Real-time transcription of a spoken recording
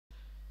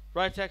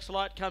Rotax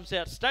light comes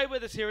out. Stay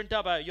with us here in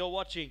Dubbo. You're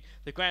watching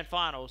the grand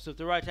finals of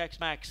the Rotax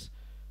Max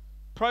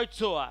Pro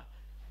Tour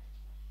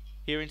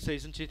here in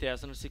season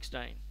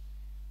 2016.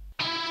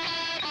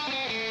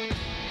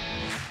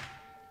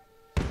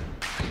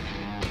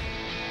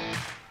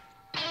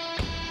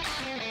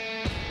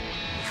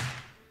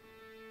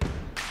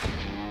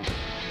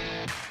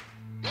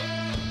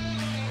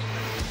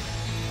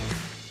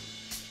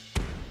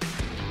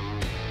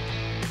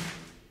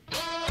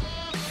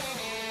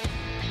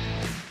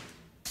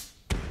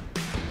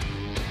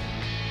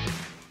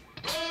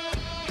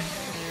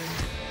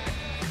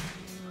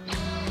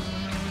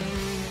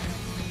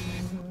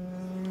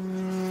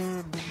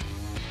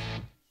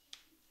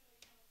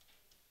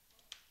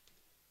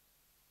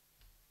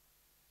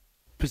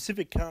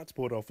 Pacific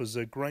Kartsport offers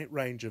a great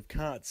range of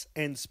karts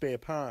and spare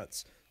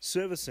parts,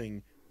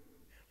 servicing,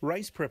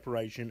 race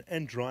preparation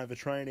and driver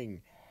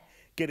training.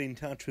 Get in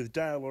touch with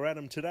Dale or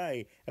Adam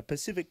today at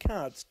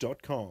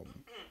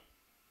pacifickarts.com.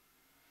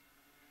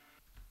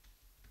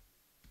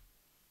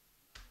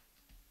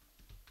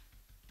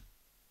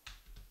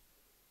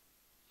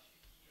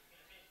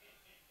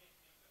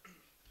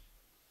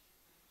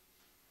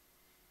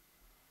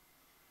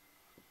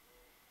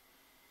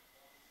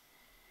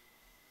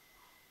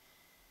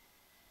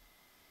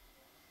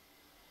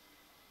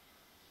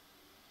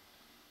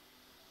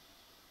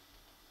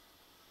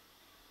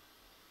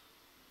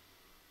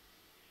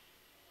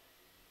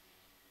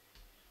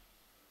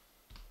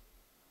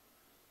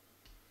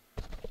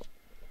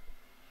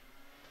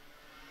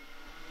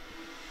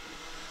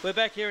 We're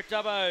back here at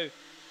Dubbo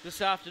this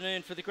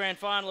afternoon for the grand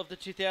final of the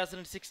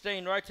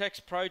 2016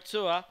 Rotax Pro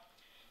Tour.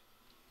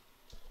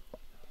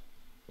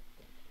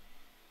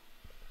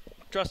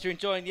 Trust you're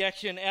enjoying the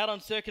action. Out on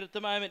circuit at the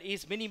moment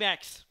is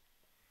Minimax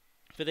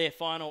for their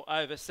final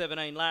over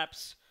 17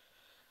 laps.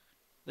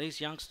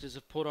 These youngsters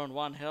have put on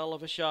one hell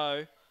of a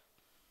show.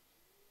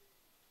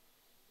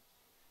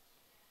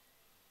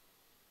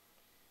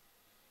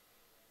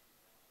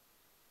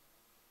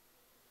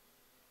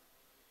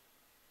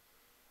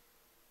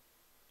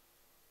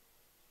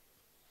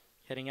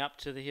 Heading up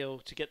to the hill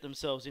to get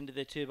themselves into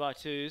their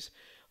 2x2s.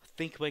 I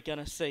think we're going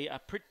to see a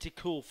pretty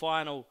cool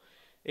final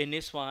in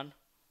this one.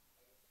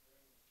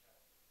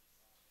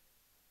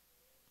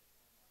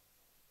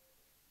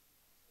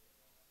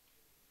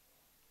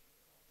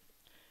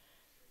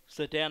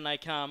 So down they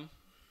come.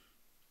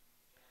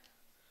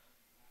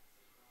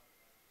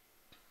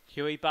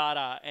 Huey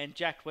Barter and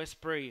Jack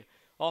Westbury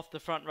off the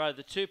front row.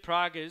 The two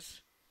Pragas.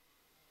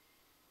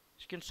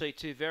 As you can see,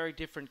 two very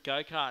different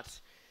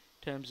go-karts.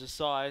 In terms of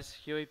size,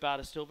 Huey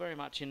Barter still very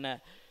much in that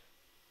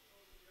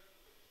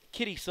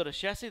kiddie sort of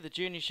chassis, the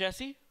junior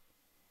chassis.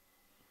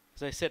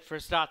 As they set for a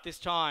start this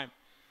time.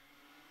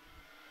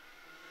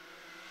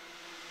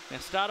 Now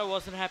starter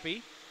wasn't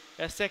happy.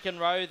 Our second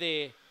row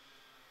there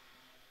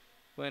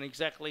weren't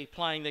exactly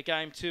playing the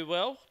game too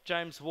well.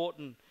 James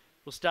Wharton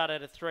will start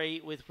at a 3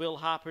 with Will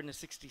Harper in a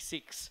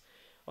 66.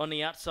 On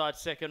the outside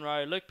second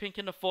row, Luke Pink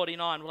in the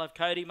 49. We'll have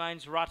Cody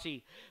Mains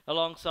Rutty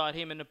alongside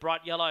him in the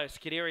bright yellow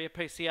Scuderia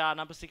PCR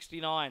number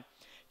 69.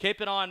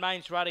 Keep an eye on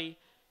Mains Rutty,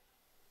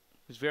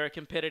 who's very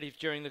competitive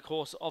during the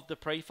course of the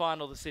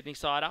pre-final, the Sydney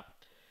Sider.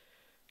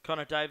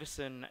 Connor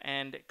Davison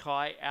and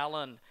Kai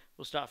Allen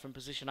will start from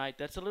position 8.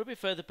 That's a little bit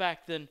further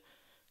back than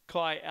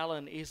Kai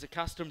Allen is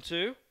accustomed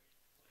to.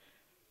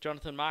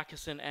 Jonathan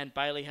Markison and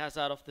Bailey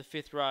Hazard off the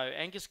 5th row.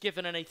 Angus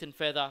Giffen and Ethan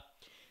Feather.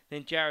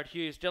 Then Jared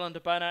Hughes, Dylan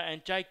DeBona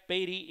and Jake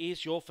Beattie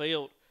is your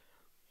field.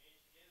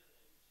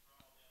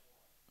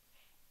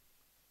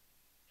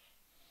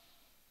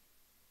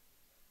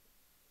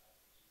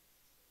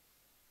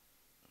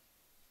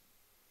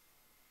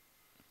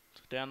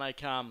 So down they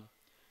come.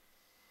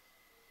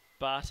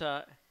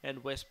 Barter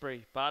and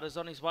Westbury. Barter's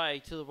on his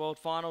way to the World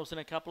Finals in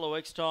a couple of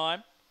weeks'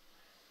 time.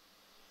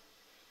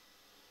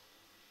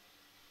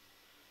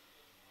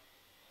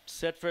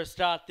 Set for a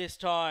start this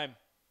time.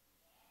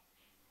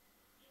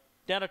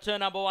 Down to turn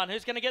number 1.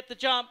 Who's going to get the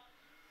jump?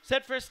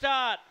 Set for a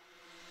start.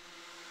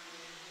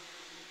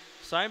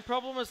 Same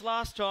problem as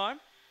last time.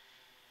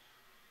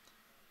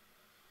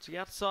 It's the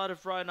outside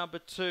of row number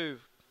 2.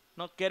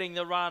 Not getting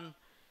the run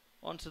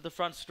onto the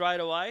front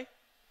straightaway.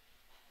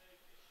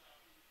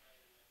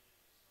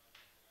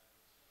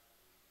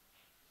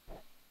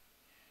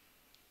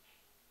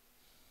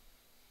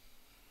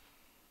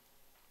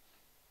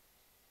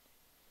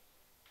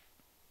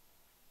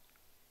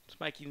 It's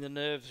making the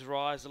nerves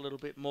rise a little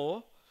bit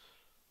more.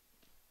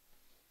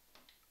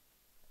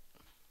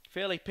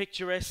 Fairly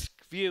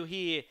picturesque view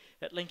here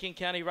at Lincoln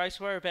County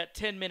Raceway. About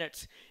 10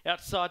 minutes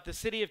outside the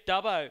city of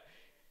Dubbo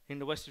in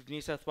the west of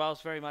New South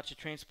Wales. Very much a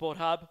transport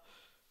hub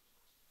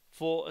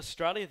for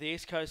Australia, the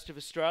east coast of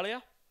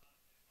Australia.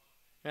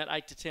 About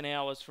 8 to 10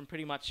 hours from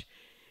pretty much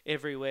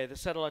everywhere. The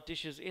satellite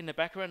dishes in the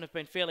background have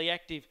been fairly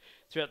active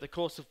throughout the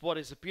course of what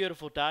is a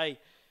beautiful day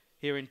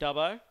here in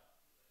Dubbo.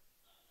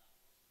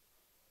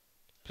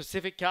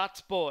 Pacific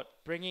Kartsport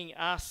bringing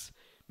us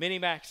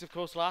Minimax, of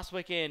course, last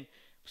weekend.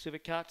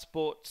 Pacific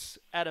Kartsport's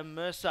Adam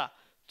Mercer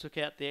took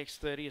out the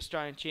X30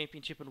 Australian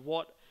Championship, and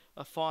what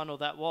a final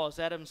that was.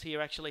 Adams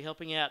here actually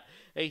helping out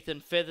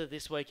Ethan Feather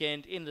this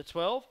weekend in the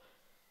 12.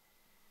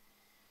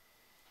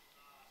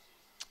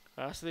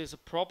 So there's a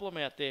problem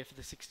out there for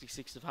the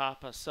 66 of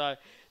Harper. So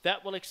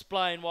that will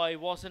explain why he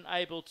wasn't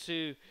able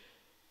to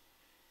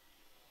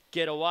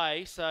get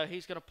away. So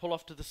he's going to pull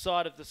off to the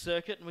side of the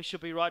circuit, and we should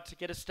be right to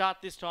get a start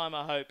this time,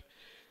 I hope.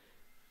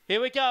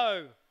 Here we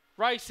go.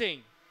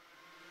 Racing.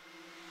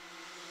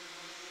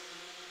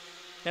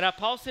 And our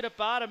pulse hitter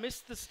Barter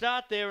missed the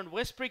start there, and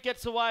Westbury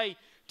gets away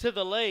to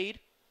the lead.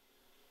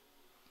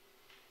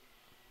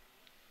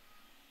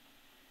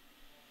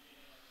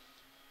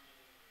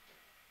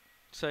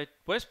 So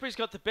Westbury's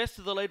got the best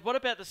of the lead. What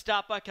about the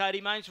start by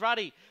Cody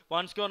Mains-Ruddy?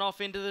 One's gone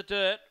off into the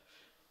dirt.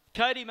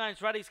 Cody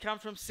Mains-Ruddy's come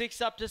from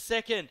 6th up to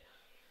 2nd.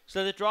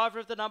 So the driver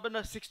of the number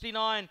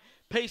 69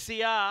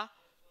 PCR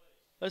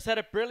has had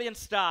a brilliant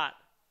start.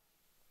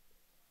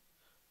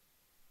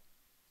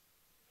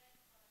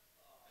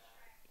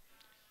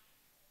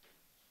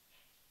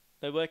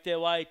 They work their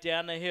way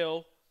down the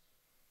hill.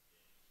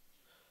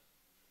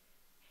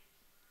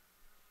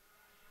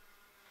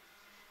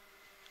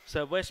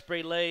 So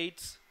Westbury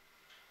leads.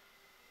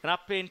 And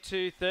up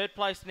into 3rd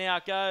place now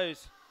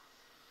goes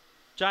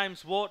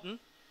James Wharton.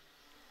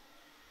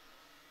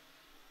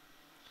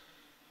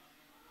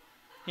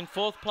 In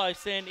 4th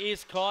place then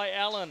is Kai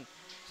Allen.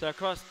 So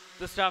across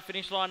the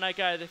start-finish line they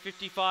go. The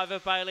 55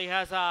 of Bailey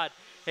Hazard.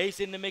 He's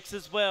in the mix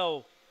as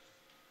well.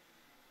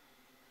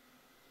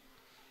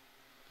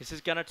 This is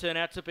going to turn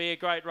out to be a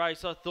great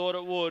race. I thought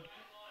it would.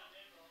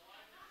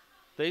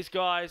 These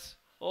guys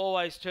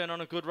always turn on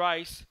a good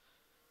race.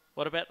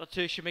 What about the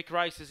 2 Shimmick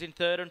races in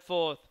 3rd and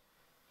 4th?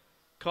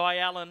 Kai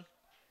Allen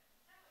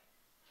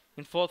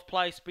in 4th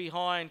place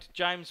behind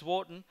James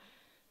Wharton.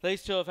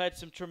 These two have had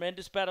some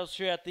tremendous battles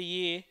throughout the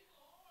year.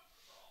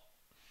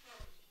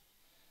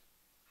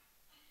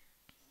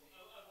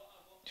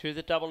 To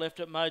the double left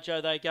at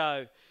Mojo they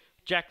go.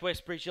 Jack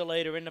Westbury's your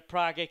leader in the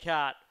Praga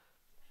cart.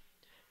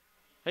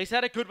 He's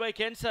had a good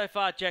weekend so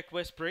far, Jack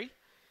Westbury.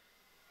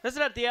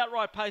 Hasn't had the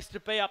outright pace to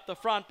be up the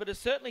front, but has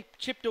certainly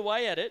chipped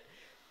away at it.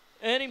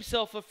 Earned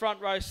himself a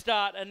front row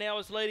start and now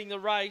is leading the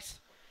race.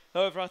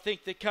 However, I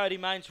think that Cody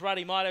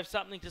Mains-Ruddy might have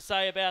something to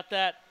say about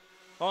that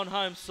on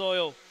home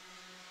soil.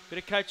 Bit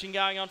of coaching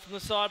going on from the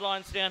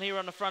sidelines down here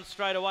on the front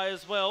straightaway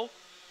as well.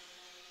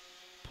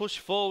 Push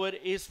forward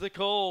is the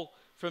call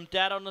from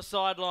Dad on the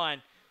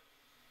sideline.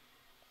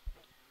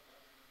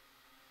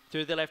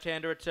 Through the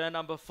left-hander at turn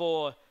number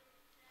 4.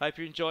 Hope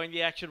you're enjoying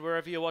the action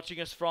wherever you're watching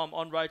us from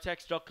on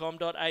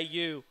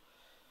rotax.com.au.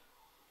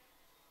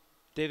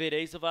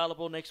 DVDs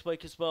available next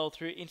week as well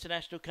through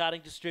International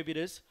Karting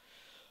Distributors.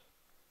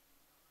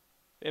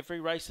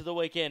 Every race of the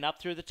weekend, up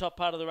through the top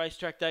part of the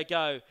racetrack they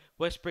go.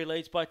 Westbury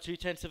leads by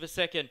 0.2 of a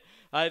second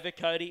over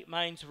Cody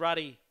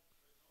Mains-Ruddy.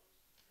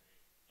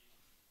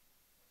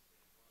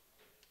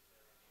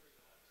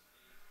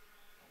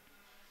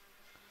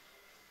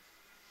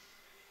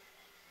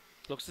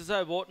 Looks as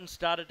though Wharton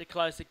started to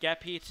close the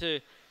gap here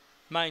to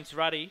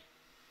Mains-Ruddy.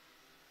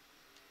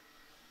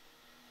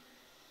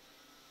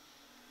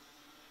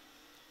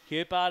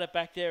 Hugh Barter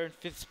back there in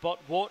 5th spot.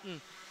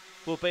 Wharton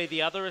will be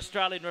the other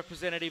Australian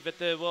representative at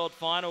the World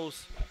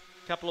Finals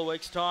a couple of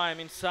weeks' time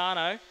in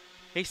Sarno.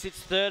 He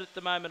sits 3rd at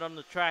the moment on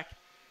the track.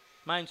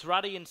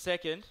 Mains-Ruddy in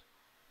 2nd.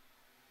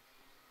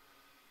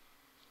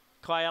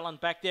 Kai Allen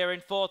back there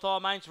in 4th. Oh,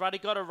 Mains-Ruddy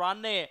got a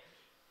run there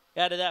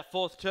out of that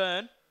 4th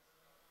turn.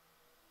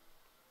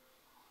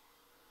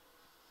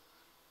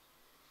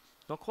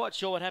 Not quite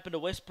sure what happened to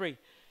Westbury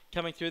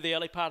coming through the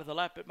early part of the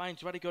lap, but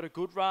Mains-Ruddy got a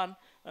good run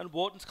and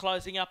Wharton's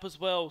closing up as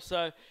well.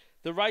 So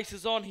the race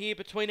is on here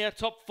between our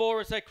top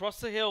 4 as they cross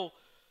the hill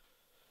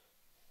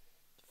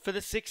for the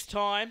 6th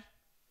time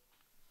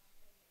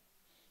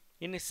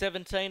in this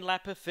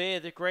 17-lap affair,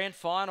 the grand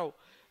final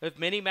of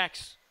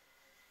Minimax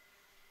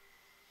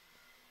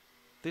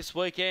this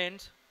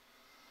weekend.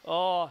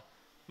 Oh,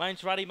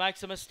 Mains-Ruddy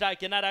makes a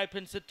mistake and that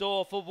opens the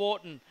door for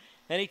Wharton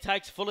and he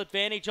takes full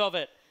advantage of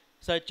it.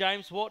 So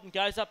James Wharton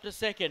goes up to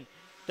 2nd.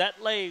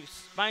 That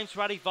leaves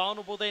Mains-Ruddy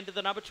vulnerable then to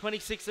the number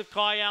 26 of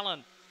Kai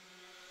Allen.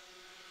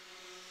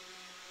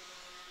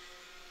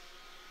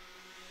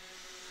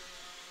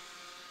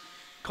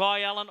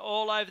 Kai Allen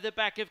all over the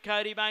back of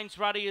Cody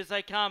Mains-Ruddy as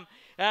they come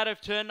out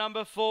of turn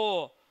number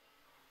 4.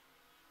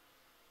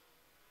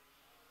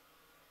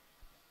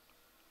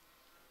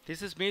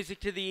 This is music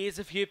to the ears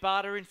of Hugh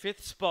Barter in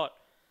 5th spot.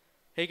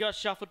 He got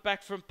shuffled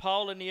back from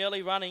pole in the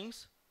early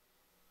runnings.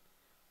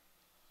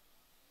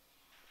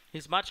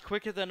 He's much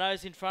quicker than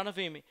those in front of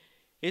him.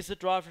 Is the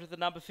driver of the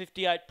number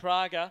 58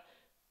 Praga.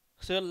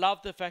 So I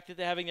love the fact that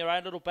they're having their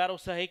own little battle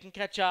so he can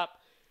catch up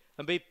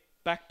and be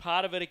back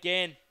part of it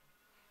again.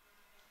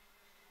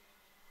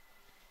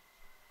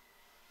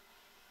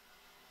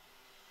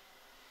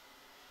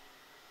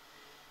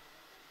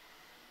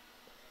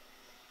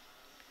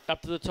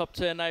 Up to the top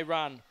turn they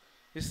run.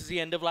 This is the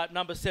end of lap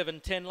number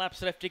 7. 10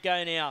 laps left to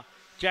go now.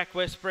 Jack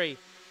Westbury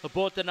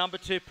aboard the number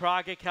 2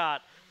 Praga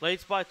cart.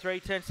 Leads by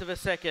 0.3 of a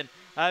second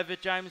over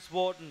James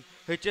Wharton.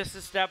 who just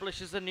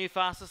establishes a new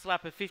fastest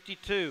lap of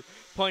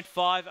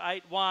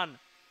 52.581.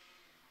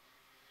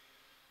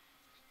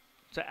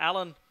 So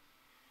Allen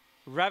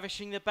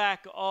ravishing the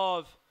back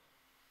of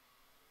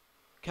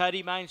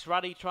Cody Mains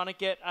Ruddy, trying to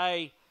get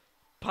a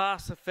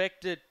pass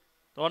affected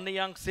on the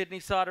young Sydney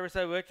sider as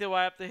they work their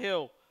way up the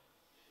hill.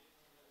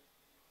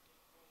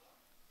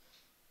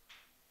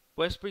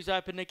 Westbury's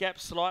opened the gap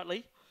slightly.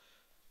 It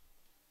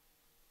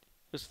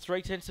was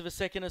 0.3 of a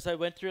second as they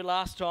went through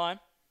last time.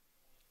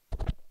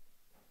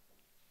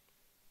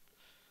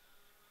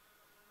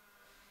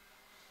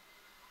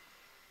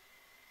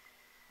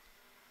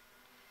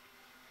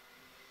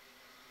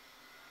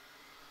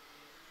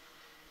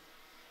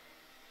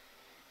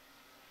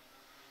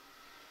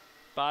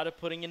 Barter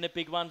putting in the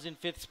big ones in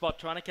 5th spot,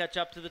 trying to catch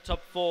up to the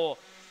top 4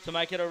 to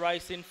make it a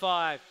race in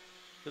 5.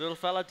 The little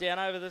fella down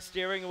over the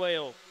steering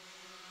wheel.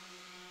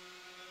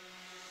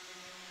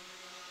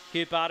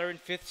 Hugh Barter in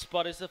 5th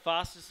spot is the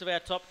fastest of our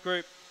top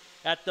group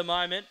at the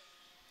moment.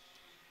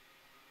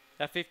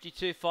 A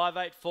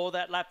 52.584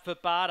 that lap for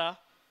Barter.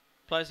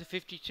 Plays a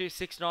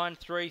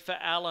 52.693 for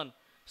Allen.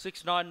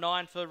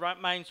 6.99 for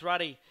Mains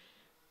Ruddy.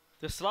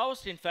 The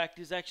slowest, in fact,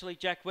 is actually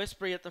Jack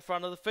Westbury at the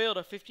front of the field,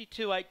 a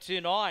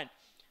 52.829.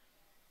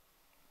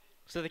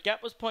 So the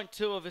gap was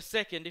 0.2 of a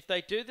second. If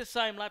they do the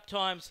same lap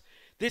times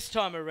this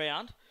time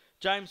around,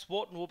 James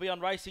Wharton will be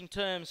on racing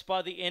terms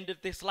by the end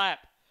of this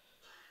lap.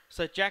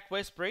 So Jack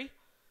Westbury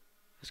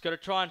has got to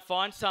try and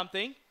find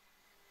something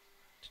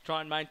to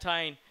try and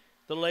maintain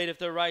the lead of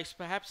the race.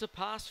 Perhaps a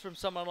pass from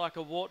someone like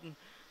a Wharton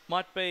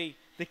might be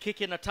the kick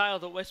in the tail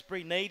that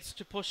Westbury needs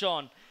to push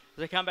on as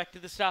they come back to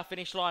the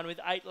start-finish line with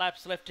 8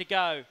 laps left to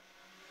go.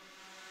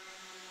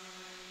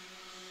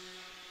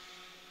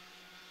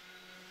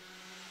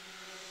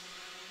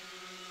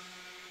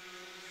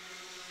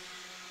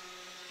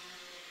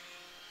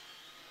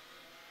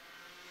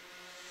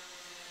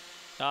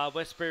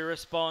 Westbury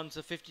responds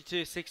a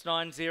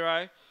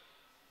 52.690.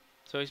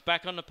 So he's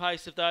back on the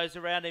pace of those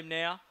around him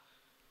now.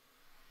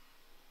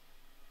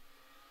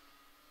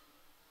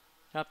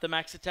 Up the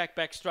max attack,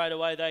 back straight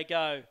away they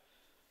go.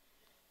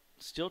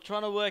 Still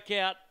trying to work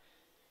out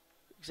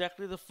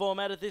exactly the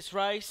format of this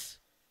race,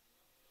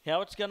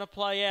 how it's going to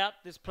play out.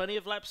 There's plenty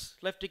of laps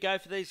left to go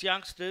for these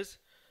youngsters.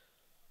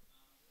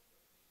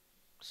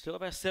 Still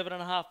about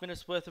 7.5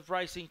 minutes worth of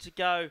racing to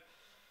go.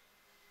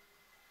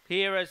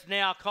 Here as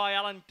now Kai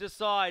Allen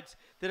decides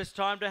that it's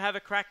time to have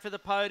a crack for the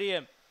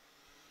podium.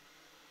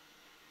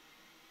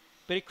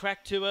 But he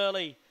cracked too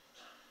early.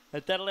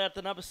 And that allowed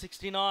the number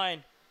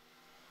 69.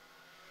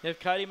 They have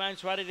Cody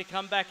Mains ready to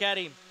come back at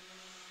him.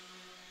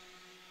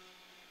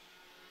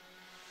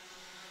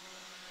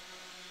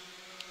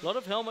 A lot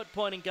of helmet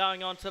pointing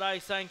going on today,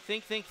 saying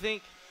think, think,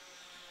 think.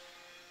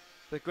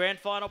 The grand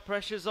final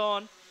pressure's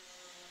on.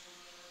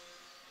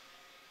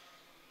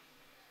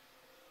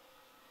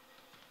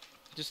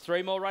 Just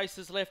 3 more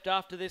races left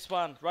after this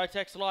one.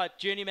 Rotax Light,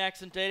 Junior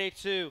Max and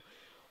DD2.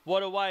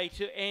 What a way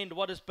to end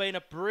what has been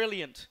a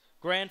brilliant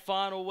grand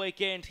final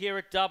weekend here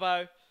at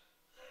Dubbo.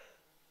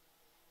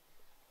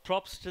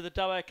 Props to the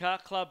Dubbo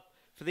Kart Club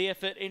for the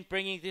effort in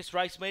bringing this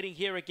race meeting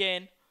here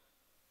again.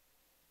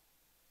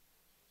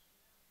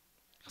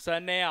 So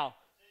now,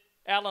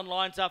 Allen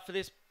lines up for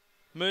this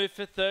move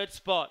for 3rd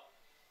spot.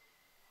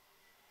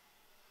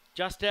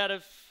 Just out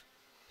of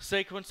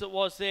sequence it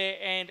was there,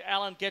 and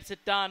Allen gets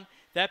it done.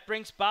 That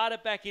brings Barter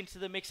back into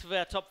the mix of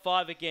our top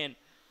 5 again.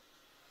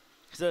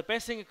 So the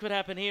best thing that could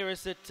happen here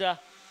is that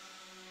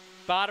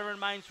Barter and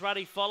Mains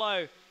Ruddy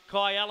follow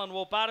Kai Allen.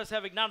 Well, Barter's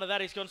having none of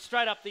that. He's gone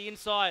straight up the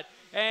inside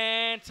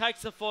and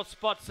takes the 4th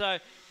spot. So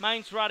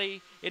Mains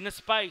Ruddy, in the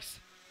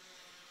space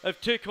of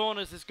 2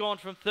 corners, has gone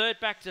from 3rd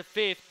back to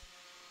 5th.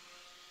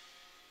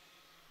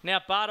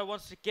 Now Barter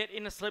wants to get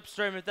in the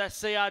slipstream of that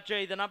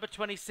CRG, the number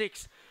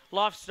 26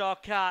 lifestyle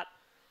cart,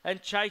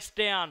 and chase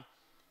down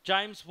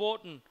James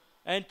Wharton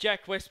and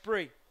Jack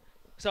Westbury.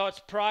 So it's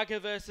Praga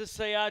versus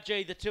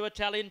CRG, the 2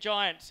 Italian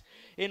giants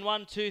in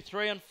 1, 2,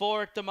 3 and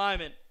 4 at the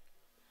moment.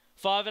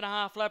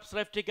 5.5 laps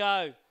left to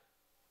go.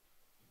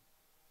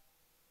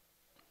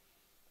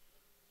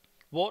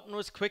 Wharton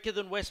was quicker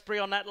than Westbury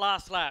on that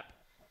last lap.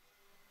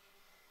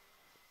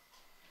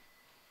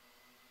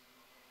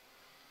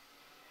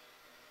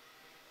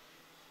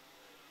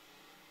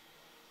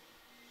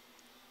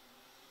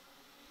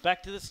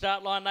 Back to the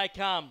start line they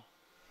come.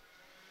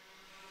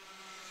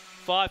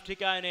 5 to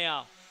go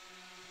now.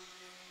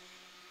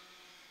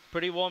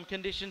 Pretty warm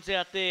conditions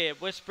out there.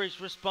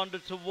 Westbury's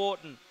responded to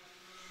Wharton.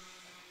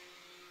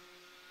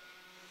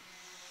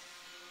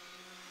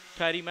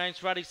 Cody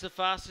Mains Ruddy's the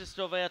fastest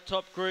of our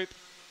top group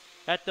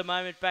at the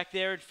moment, back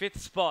there in 5th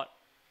spot.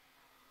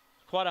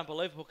 Quite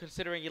unbelievable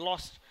considering he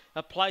lost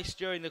a place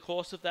during the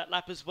course of that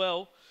lap as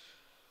well.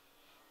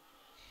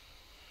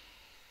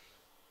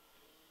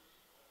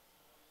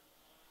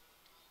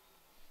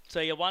 So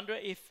you wonder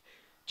if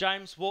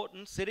James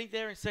Wharton, sitting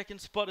there in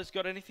 2nd spot, has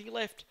got anything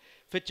left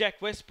for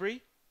Jack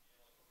Westbury.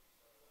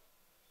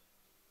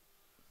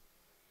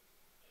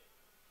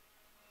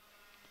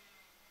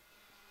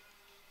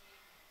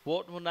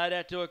 Wharton will no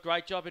doubt do a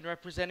great job in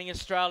representing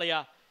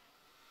Australia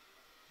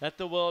at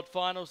the World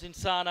Finals in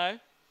Sarno.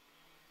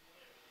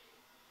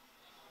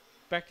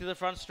 Back to the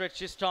front stretch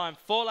this time.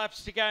 4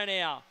 laps to go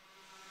now.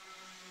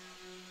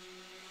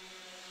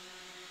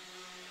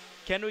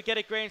 Can we get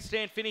a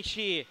grandstand finish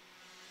here?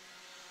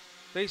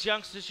 These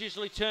youngsters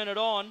usually turn it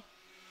on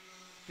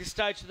this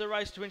stage of the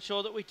race to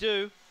ensure that we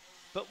do.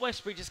 But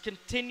Westbury just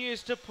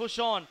continues to push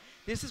on.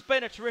 This has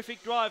been a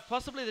terrific drive,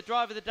 possibly the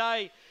drive of the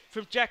day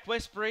from Jack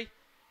Westbury.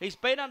 He's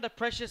been under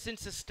pressure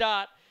since the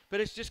start, but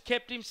has just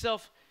kept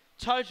himself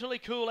totally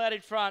cool out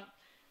in front.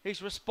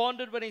 He's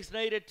responded when he's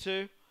needed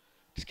to.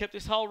 Just kept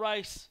this whole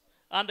race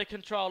under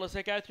control as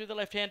they go through the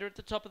left-hander at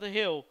the top of the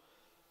hill.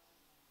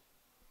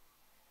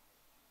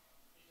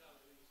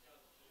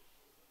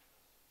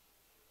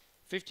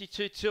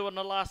 $52.2 on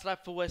the last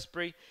lap for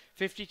Westbury.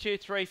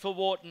 $52.3 for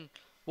Wharton.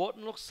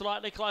 Wharton looks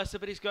slightly closer,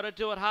 but he's got to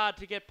do it hard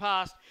to get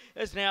past.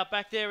 Is now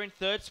back there in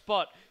third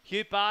spot.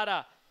 Hugh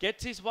Barter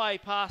gets his way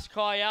past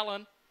Kai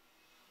Allen.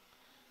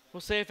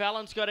 We'll see if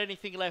Allen's got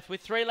anything left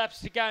with 3 laps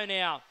to go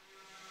now.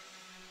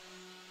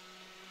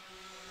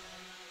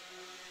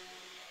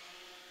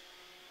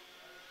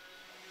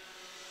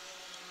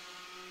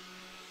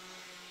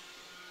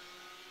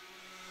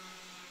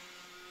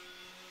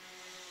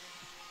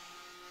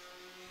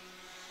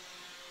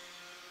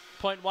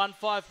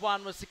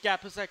 .151 was the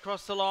gap as they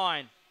crossed the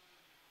line.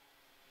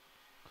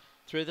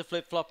 Through the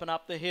flip-flop and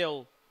up the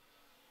hill.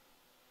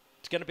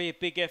 It's going to be a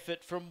big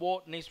effort from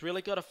Wharton. He's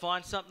really got to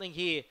find something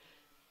here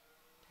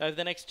over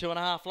the next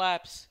 2.5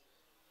 laps.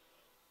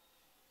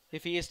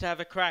 If he is to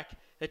have a crack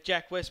at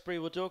Jack Westbury,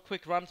 we'll do a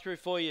quick run through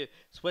for you.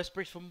 It's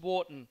Westbury from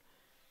Wharton,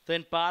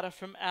 then Barter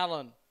from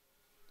Allen.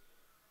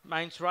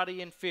 Mains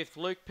Ruddy in 5th,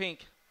 Luke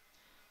Pink,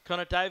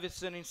 Connor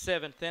Davidson in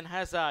 7th, then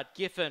Hazard,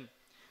 Giffen,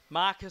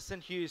 Marcus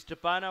and Hughes,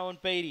 DeBono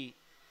and Beattie.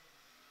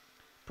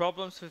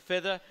 Problems for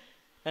Feather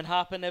and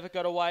Harper never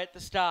got away at the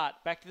start.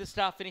 Back to the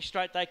start finish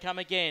straight they come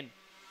again.